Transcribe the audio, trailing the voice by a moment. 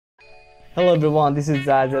Hello everyone, this is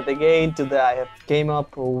Zazat again. Today I have came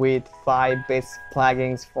up with 5 best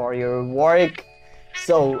plugins for your work.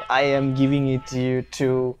 So I am giving it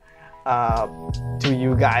to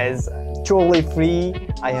you guys totally free.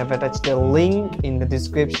 I have attached a link in the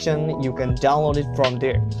description. You can download it from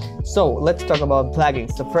there. So let's talk about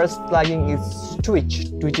plugins. The first plugin is Twitch.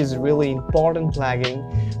 Twitch is really important plugin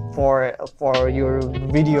for your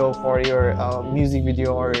video, for your music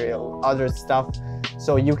video or other stuff.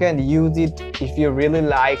 So you can use it if you really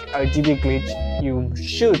like RGB glitch. You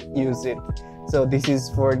should use it. So this is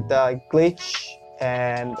for the glitch,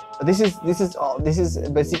 and this is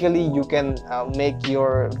basically you can make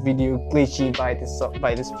your video glitchy by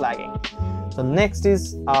this plugin. So next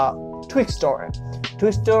is TWIXTOR.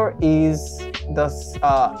 TWIXTOR is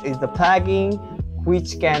the plugin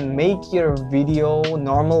which can make your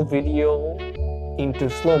normal video into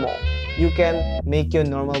slow-mo. You can make your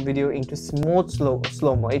normal video into smooth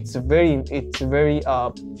slow-mo. It's very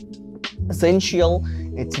essential.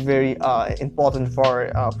 It's very important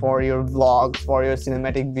for your vlogs, for your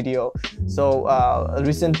cinematic video. So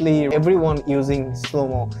recently everyone using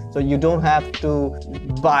slow-mo, so you don't have to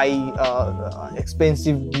buy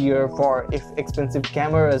expensive gear for expensive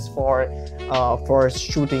cameras for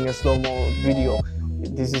shooting a slow-mo video.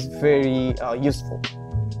 This is very useful.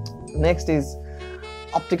 Next is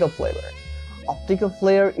optical flavor. Optical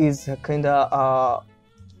flare is kind of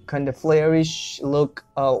flareish look,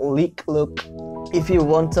 leak look. If you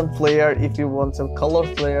want some flare, if you want some color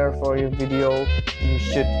flare for your video, you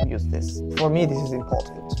should use this. For me, this is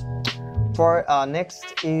important. For next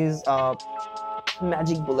is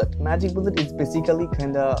Magic Bullet. Magic Bullet is basically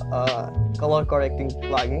kind of color correcting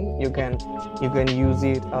plugin. You can use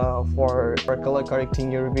it for color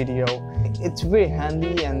correcting your video. It's very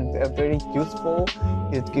handy and very useful.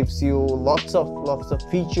 It gives you lots of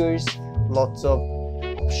features, lots of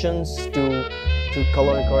options to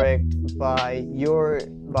color correct by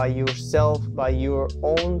yourself, by your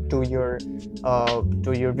own to your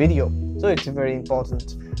video. So it's very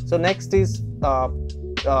important. So next is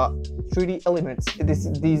 3D elements. This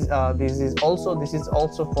is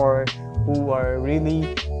also for who are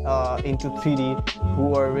really into 3D,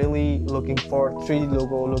 who are really looking for 3D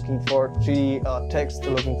logo, looking for 3D text,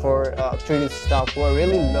 looking for 3D stuff, who are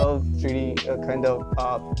really love 3D kind of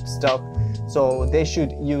stuff. So they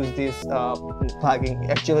should use this plugin.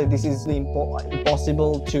 Actually, this is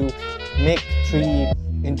impossible to make 3D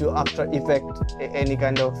into After Effects, any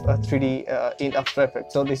kind of 3D in After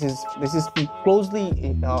Effects. So this is closely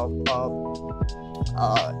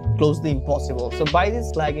impossible. So by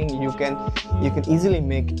this plugin you can easily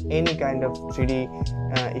make any kind of 3D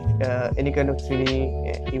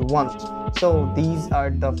you want. So these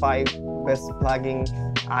are the 5 best plugin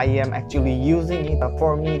I am actually using it.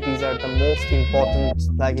 For me, these are the most important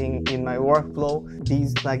plugin in my workflow.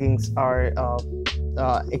 These plugins are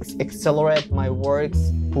accelerate my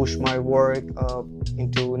works, push my work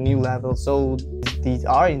into new levels. So these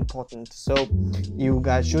are important. So you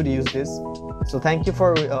guys should use this. So thank you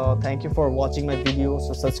for watching my video.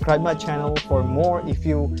 So subscribe my channel for more. If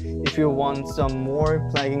you want some more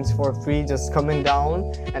plugins for free, just comment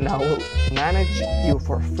down and I will manage you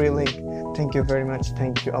for free link. Thank you very much.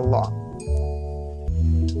 Thank you a lot.